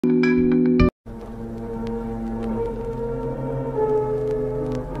Hey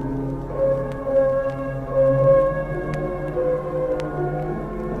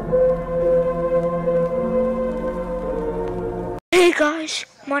guys,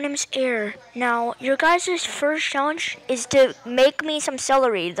 my name's Air. Now, your guys' first challenge is to make me some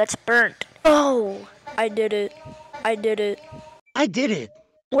celery that's burnt. Oh, I did it. I did it.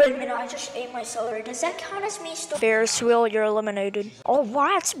 Wait a minute, I just ate my celery. Does that count as me still? Ferris wheel, you're eliminated. Oh,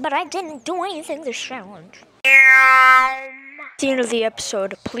 what? But I didn't do anything this challenge. At the end of the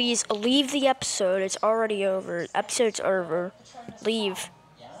episode, please leave the episode. It's already over. Episode's over. Leave.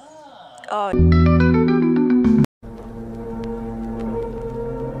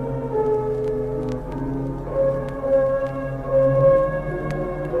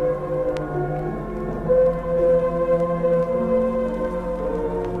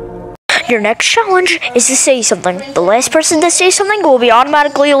 Your next challenge is to say something. The last person to say something will be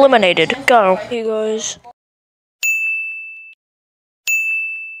automatically eliminated. Go. Hey guys.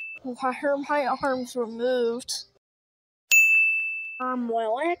 Why are my arms removed?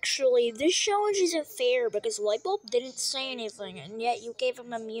 Well, actually, this challenge isn't fair because Lightbulb didn't say anything, and yet you gave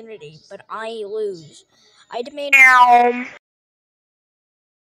him immunity, but I lose. I demand.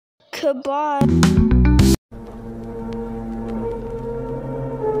 Goodbye.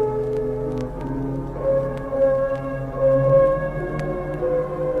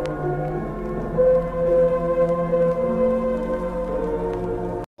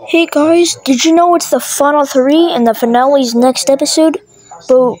 Hey guys, did you know it's the final 3 and the finale's next episode?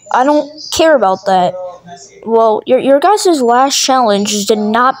 But I don't care about that. Well, your guys' last challenge is to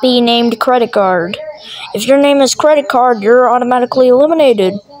not be named Credit Card. If your name is Credit Card, you're automatically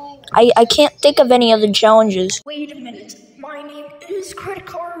eliminated. I can't think of any other challenges. Wait a minute, my name is Credit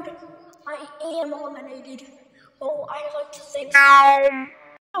Card. I am eliminated. Oh, I like to think.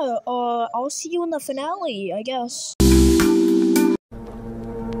 I'll see you in the finale, I guess.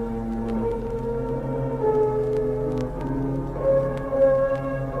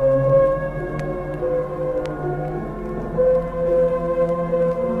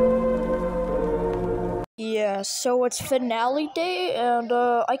 Yeah, so it's finale day, and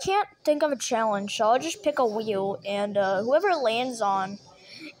I can't think of a challenge, so I'll just pick a wheel, and whoever lands on,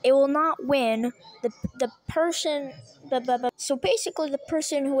 it will not win. The person, so basically the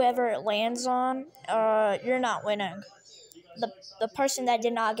person whoever it lands on, you're not winning. The person that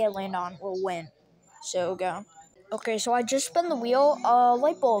did not get land on will win. So go. Okay, so I just spun the wheel.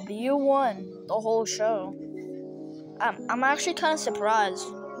 Lightbulb, you won the whole show. I'm actually kind of surprised.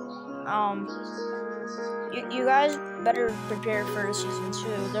 You guys better prepare for a season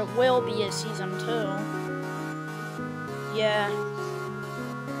 2. There will be a season 2. Yeah.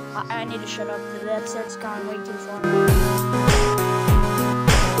 I need to shut up. The episode's gone way too far.